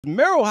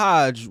Merrill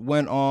Hoge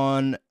went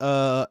on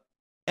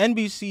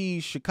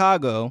NBC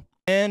Chicago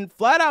and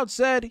flat out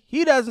said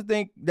he doesn't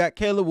think that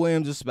Caleb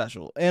Williams is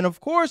special. And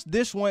of course,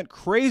 this went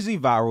crazy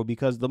viral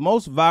because the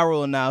most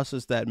viral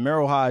analysis that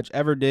Merrill Hoge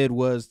ever did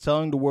was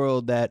telling the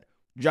world that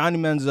Johnny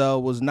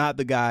Manziel was not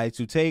the guy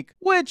to take,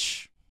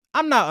 which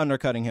I'm not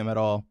undercutting him at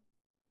all.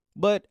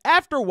 But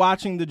after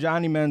watching the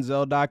Johnny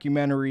Manziel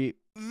documentary,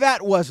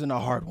 that wasn't a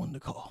hard one to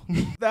call.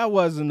 That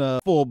wasn't a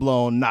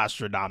full-blown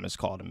Nostradamus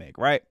call to make,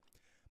 right?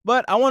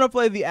 But I want to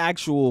play the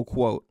actual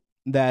quote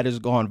that has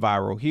gone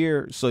viral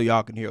here so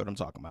y'all can hear what I'm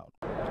talking about.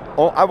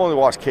 Oh, I've only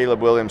watched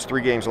Caleb Williams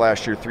 3 games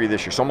last year, 3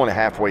 this year, so I'm only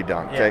halfway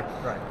done, okay?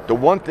 Yeah, right. The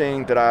one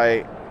thing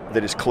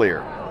that is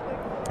clear,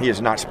 he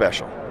is not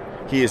special.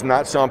 He is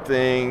not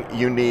something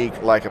unique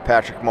like a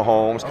Patrick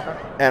Mahomes, okay.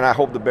 And I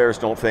hope the Bears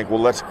don't think, well,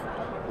 let's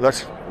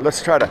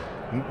try to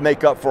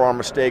make up for our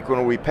mistake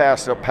when we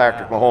pass up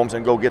Patrick Mahomes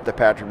and go get the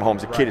Patrick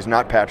Mahomes. The kid is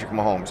not Patrick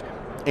Mahomes.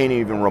 Ain't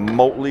even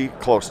remotely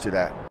close to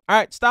that. All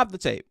right, stop the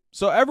tape.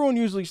 So everyone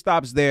usually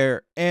stops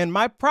there, and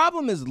my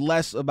problem is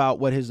less about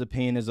what his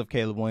opinion is of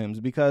Caleb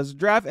Williams because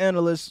draft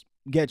analysts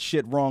get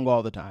shit wrong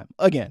all the time.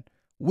 Again,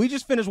 we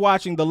just finished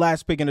watching the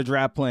last pick in the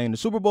draft playing the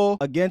Super Bowl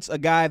against a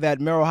guy that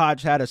Merrill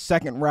Hoge had a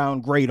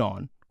second-round grade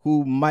on,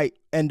 who might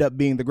end up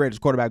being the greatest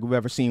quarterback we've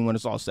ever seen when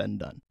it's all said and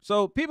done.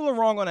 So people are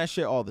wrong on that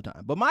shit all the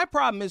time. But my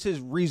problem is his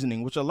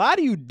reasoning, which a lot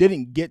of you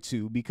didn't get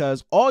to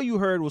because all you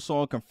heard was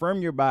someone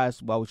confirm your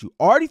bias about what you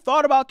already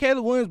thought about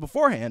Caleb Williams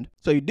beforehand,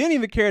 so you didn't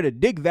even care to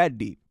dig that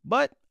deep.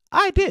 But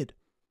I did.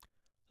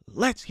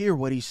 Let's hear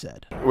what he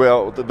said.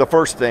 Well, the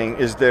first thing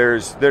is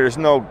there's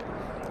no...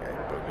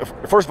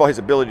 First of all, his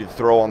ability to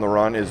throw on the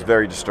run is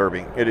very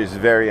disturbing. It is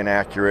very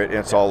inaccurate, and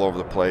it's all over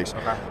the place.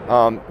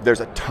 Okay.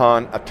 There's a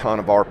ton of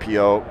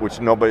RPO, which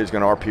nobody's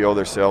going to RPO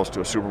themselves to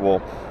a Super Bowl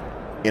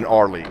in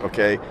our league,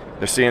 okay?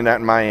 They're seeing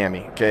that in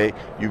Miami, okay?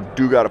 You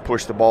do got to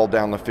push the ball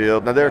down the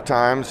field. Now, there are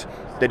times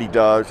that he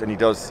does, and he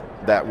does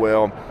that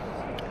well.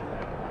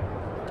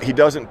 He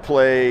doesn't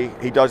play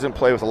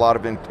with a lot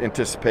of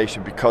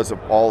anticipation because of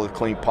all the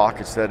clean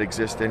pockets that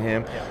exist in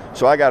him. Yeah.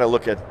 So I got to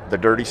look at the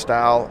dirty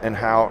style and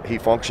how he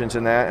functions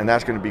in that, and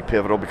that's going to be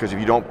pivotal because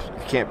if you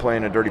can't play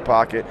in a dirty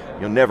pocket,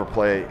 you'll never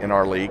play in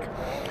our league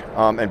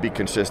and be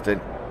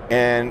consistent.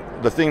 And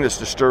the thing that's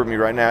disturbing me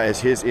right now is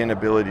his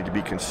inability to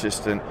be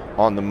consistent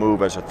on the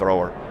move as a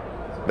thrower.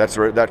 That's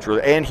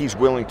really, and he's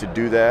willing to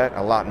do that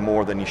a lot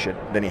more than he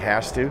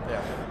has to.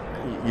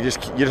 Yeah. You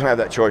just don't have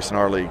that choice in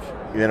our league.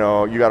 You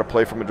know, you got to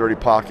play from a dirty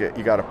pocket.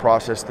 You got to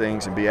process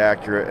things and be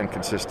accurate and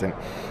consistent.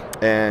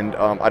 And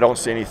I don't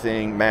see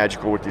anything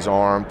magical with his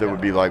arm that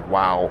would be like,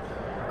 wow,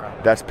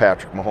 that's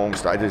Patrick Mahomes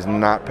style. It is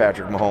not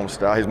Patrick Mahomes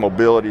style. His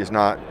mobility is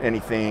not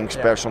anything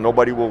special. Yeah.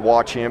 Nobody will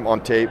watch him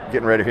on tape,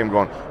 getting ready for him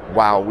going,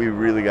 wow, we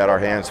really got our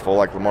hands full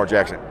like Lamar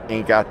Jackson.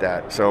 Ain't got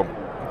that. So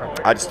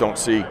I just don't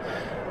see.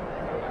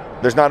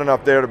 There's not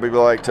enough there to be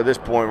like, to this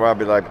point where I'd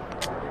be like,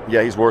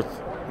 yeah, he's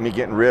worth me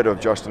getting rid of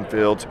Justin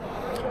Fields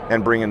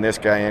and bringing this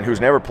guy in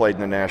who's never played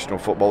in the National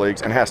Football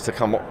Leagues and has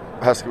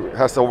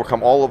to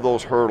overcome all of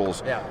those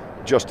hurdles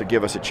just to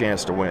give us a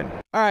chance to win.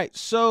 All right,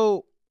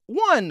 so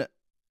one,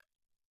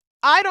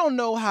 I don't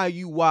know how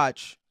you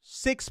watch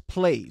 6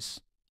 plays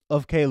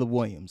of Caleb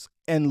Williams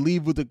and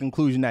leave with the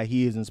conclusion that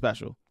he isn't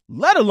special,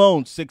 let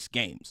alone 6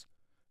 games.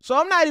 So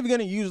I'm not even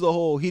going to use the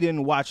whole he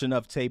didn't watch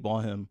enough tape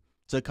on him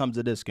to come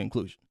to this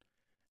conclusion.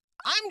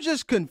 I'm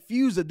just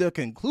confused at the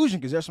conclusion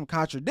because there's some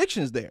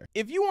contradictions there.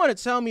 If you want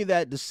to tell me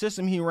that the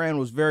system he ran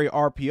was very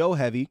RPO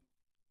heavy,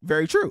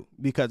 very true,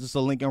 because it's a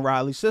Lincoln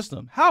Riley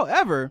system.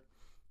 However,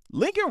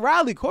 Lincoln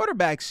Riley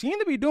quarterbacks seem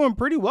to be doing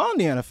pretty well in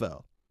the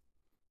NFL.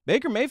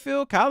 Baker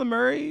Mayfield, Kyler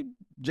Murray,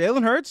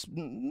 Jalen Hurts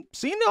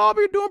seem to all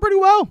be doing pretty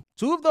well.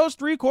 2 of those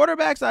 3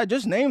 quarterbacks I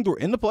just named were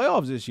in the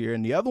playoffs this year,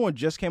 and the other one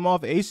just came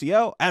off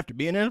ACL after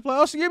being in the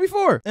playoffs the year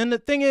before. And the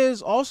thing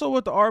is, also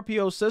with the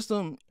RPO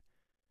system,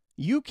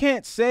 you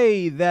can't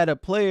say that a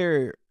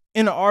player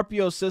in an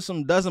RPO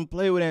system doesn't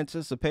play with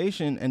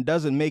anticipation and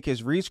doesn't make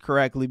his reads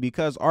correctly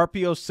because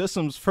RPO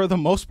systems, for the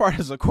most part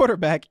as a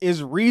quarterback,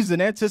 is reads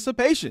and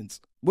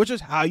anticipations, which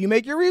is how you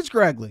make your reads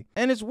correctly.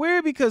 And it's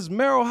weird because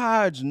Merrill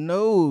Hoge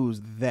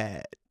knows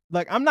that.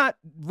 Like, I'm not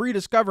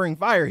rediscovering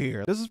fire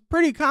here. This is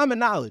pretty common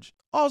knowledge.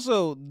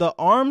 Also, the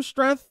arm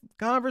strength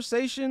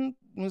conversation,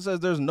 when it says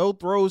there's no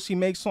throws he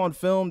makes on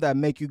film that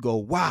make you go,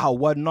 wow,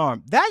 what an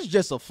arm. That's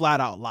just a flat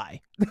out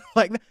lie.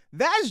 Like,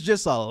 that's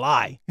just a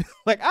lie.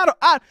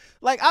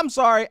 I'm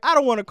sorry. I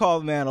don't want to call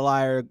the man a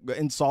liar,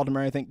 insult him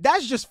or anything.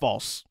 That's just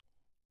false.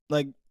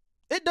 Like,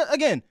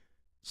 again,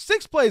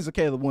 6 plays of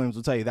Caleb Williams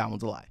will tell you that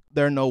one's a lie.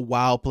 There are no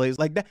wild plays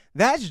like that.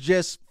 That's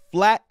just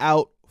flat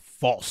out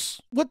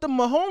false. With the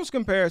Mahomes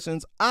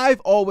comparisons,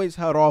 I've always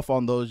held off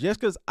on those just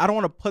because I don't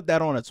want to put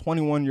that on a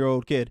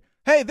 21-year-old kid.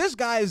 Hey, this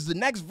guy is the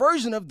next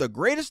version of the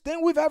greatest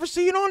thing we've ever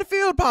seen on the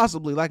field,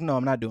 possibly. Like, no,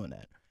 I'm not doing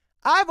that.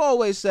 I've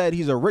always said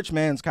he's a rich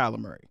man's Kyler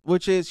Murray,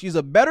 which is he's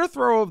a better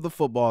thrower of the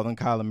football than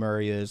Kyler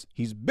Murray is.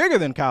 He's bigger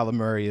than Kyler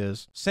Murray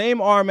is.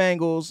 Same arm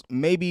angles,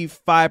 maybe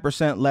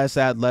 5% less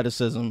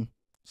athleticism.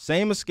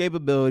 same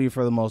escapability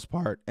for the most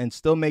part, and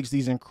still makes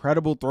these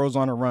incredible throws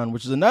on a run,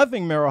 which is another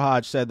thing Merrill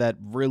Hoge said that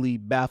really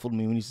baffled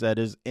me when he said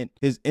his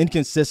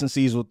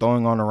inconsistencies with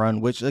throwing on a run,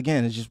 which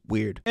again is just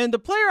weird. And the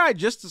player I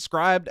just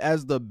described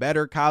as the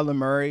better Kyler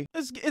Murray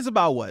is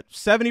about what,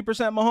 70%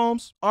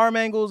 Mahomes? Arm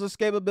angles,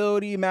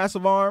 escapability,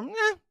 massive arm,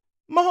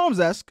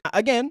 Mahomes-esque.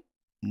 Again,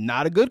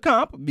 not a good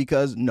comp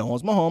because no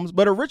one's Mahomes,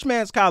 but a rich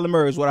man's Kyler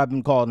Murray is what I've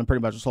been called in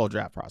pretty much this whole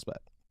draft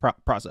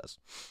process.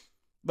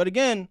 But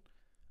again,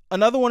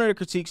 another one of the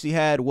critiques he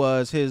had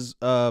was his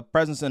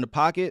presence in the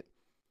pocket.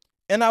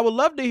 And I would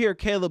love to hear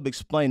Caleb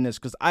explain this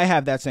because I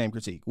have that same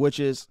critique, which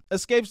is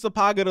escapes the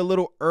pocket a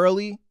little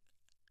early.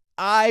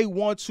 I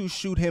want to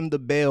shoot him the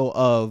bail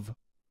of,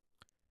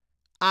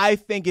 I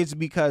think it's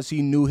because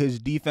he knew his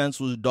defense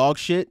was dog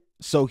shit.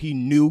 So he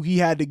knew he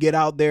had to get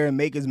out there and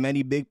make as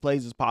many big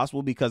plays as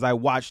possible, because I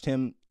watched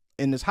him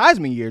in this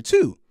Heisman year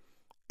too.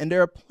 And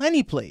there are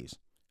plenty plays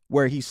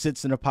where he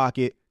sits in the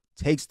pocket,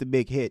 takes the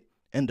big hit,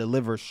 and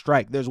delivers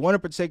strike. There's one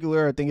in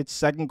particular, I think it's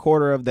second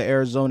quarter of the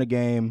Arizona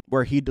game,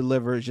 where he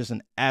delivers just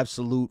an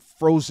absolute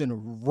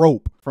frozen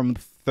rope from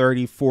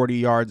 30, 40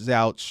 yards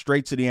out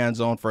straight to the end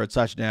zone for a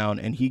touchdown,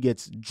 and he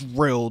gets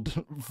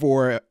drilled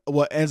for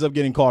what ends up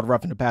getting called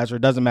roughing the passer.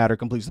 It doesn't matter,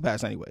 completes the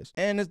pass anyways.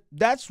 And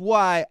that's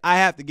why I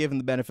have to give him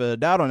the benefit of the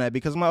doubt on that,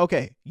 because I'm like,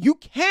 okay, you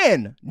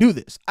can do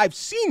this. I've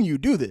seen you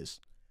do this,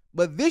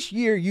 but this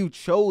year you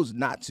chose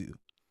not to.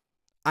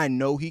 I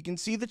know he can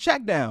see the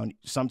check down.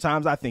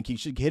 Sometimes I think he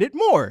should hit it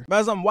more.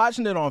 But as I'm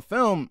watching it on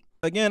film,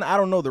 again, I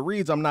don't know the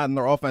reads. I'm not in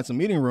their offensive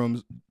meeting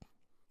rooms.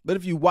 But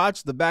if you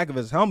watch the back of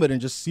his helmet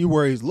and just see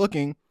where he's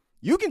looking,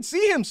 you can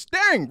see him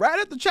staring right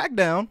at the check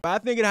down.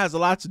 But I think it has a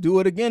lot to do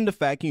with, again, the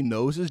fact he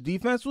knows his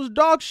defense was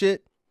dog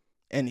shit.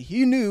 And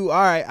he knew,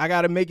 all right, I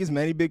got to make as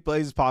many big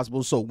plays as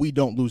possible so we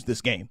don't lose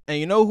this game. And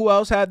you know who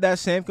else had that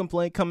same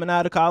complaint coming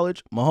out of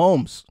college?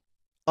 Mahomes.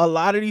 A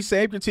lot of these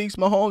same critiques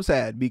Mahomes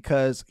had,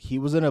 because he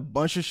was in a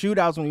bunch of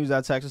shootouts when he was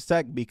at Texas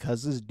Tech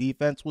because his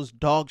defense was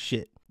dog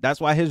shit. That's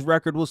why his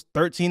record was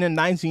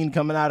 13-19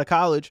 coming out of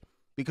college,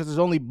 because there's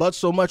only but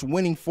so much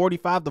winning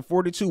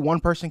 45-42 one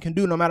person can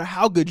do, no matter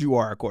how good you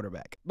are at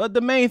quarterback. But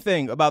the main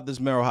thing about this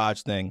Merrill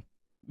Hoge thing,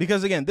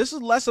 because again, this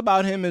is less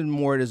about him and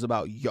more it is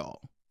about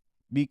y'all,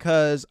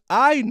 because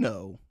I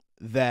know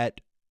that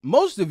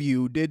most of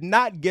you did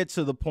not get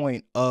to the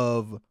point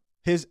of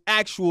his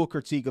actual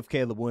critique of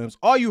Caleb Williams.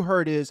 All you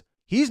heard is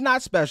he's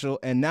not special,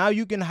 and now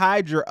you can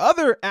hide your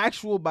other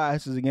actual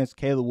biases against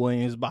Caleb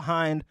Williams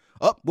behind,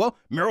 oh, well,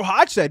 Merrill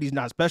Hoge said he's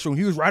not special, and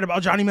he was right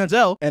about Johnny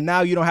Manziel, and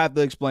now you don't have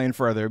to explain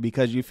further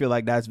because you feel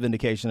like that's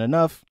vindication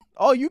enough.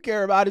 All you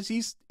care about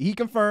is he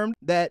confirmed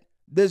that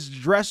this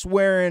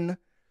dress-wearing,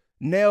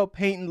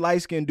 nail-painting,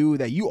 light-skinned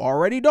dude that you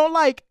already don't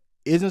like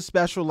isn't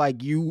special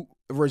like you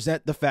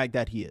resent the fact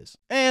that he is.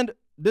 And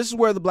this is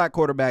where the Black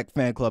Quarterback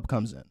Fan Club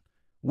comes in.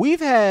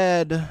 We've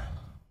had,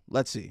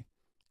 let's see,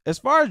 as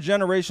far as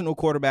generational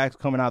quarterbacks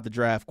coming out the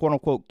draft, quote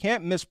unquote,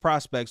 can't miss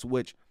prospects,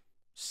 which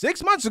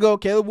 6 months ago,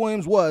 Caleb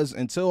Williams was,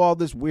 until all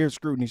this weird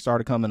scrutiny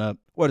started coming up.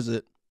 What is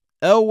it?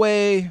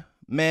 Elway,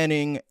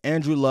 Manning,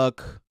 Andrew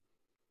Luck,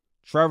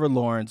 Trevor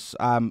Lawrence.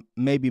 I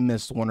maybe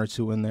missed one or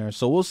two in there.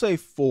 So we'll say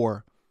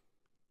 4.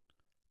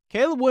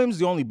 Caleb Williams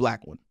is the only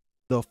black one.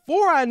 The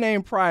 4 I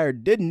named prior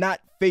did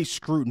not face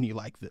scrutiny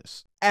like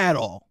this at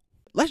all.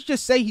 Let's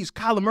just say he's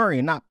Kyler Murray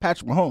and not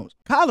Patrick Mahomes.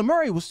 Kyler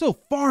Murray was still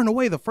far and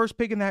away the first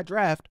pick in that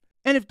draft.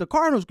 And if the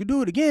Cardinals could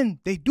do it again,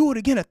 they do it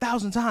again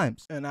 1,000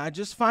 times. And I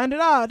just find it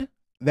odd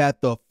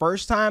that the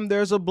first time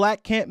there's a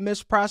black can't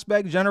miss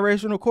prospect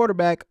generational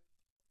quarterback,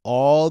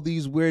 all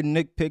these weird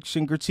nitpicks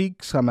and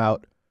critiques come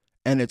out.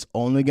 And it's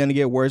only going to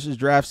get worse as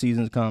draft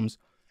season comes.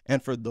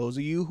 And for those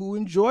of you who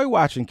enjoy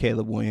watching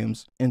Caleb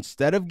Williams,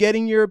 instead of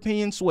getting your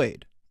opinion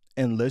swayed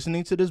and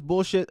listening to this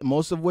bullshit,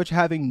 most of which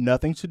having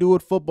nothing to do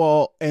with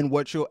football and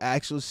what you'll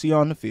actually see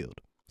on the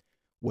field,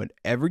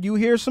 whenever you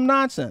hear some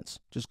nonsense,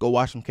 just go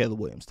watch some Caleb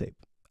Williams tape.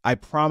 I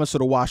promise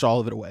it'll wash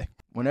all of it away.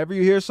 Whenever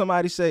you hear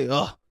somebody say,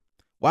 oh,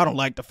 well, I don't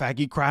like the fact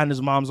he cried in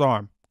his mom's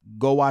arm,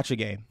 go watch a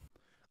game.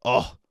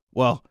 Oh,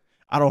 well,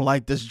 I don't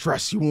like this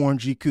dress he wore in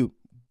GQ.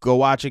 Go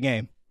watch a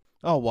game.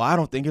 Oh, well, I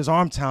don't think his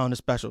arm talent is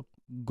special.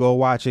 Go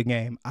watch a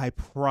game. I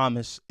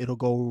promise it'll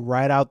go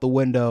right out the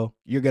window.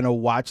 You're going to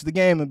watch the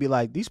game and be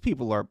like, these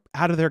people are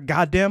out of their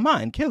goddamn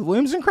mind. Caleb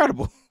Williams is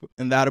incredible.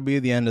 And that'll be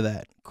the end of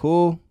that.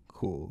 Cool.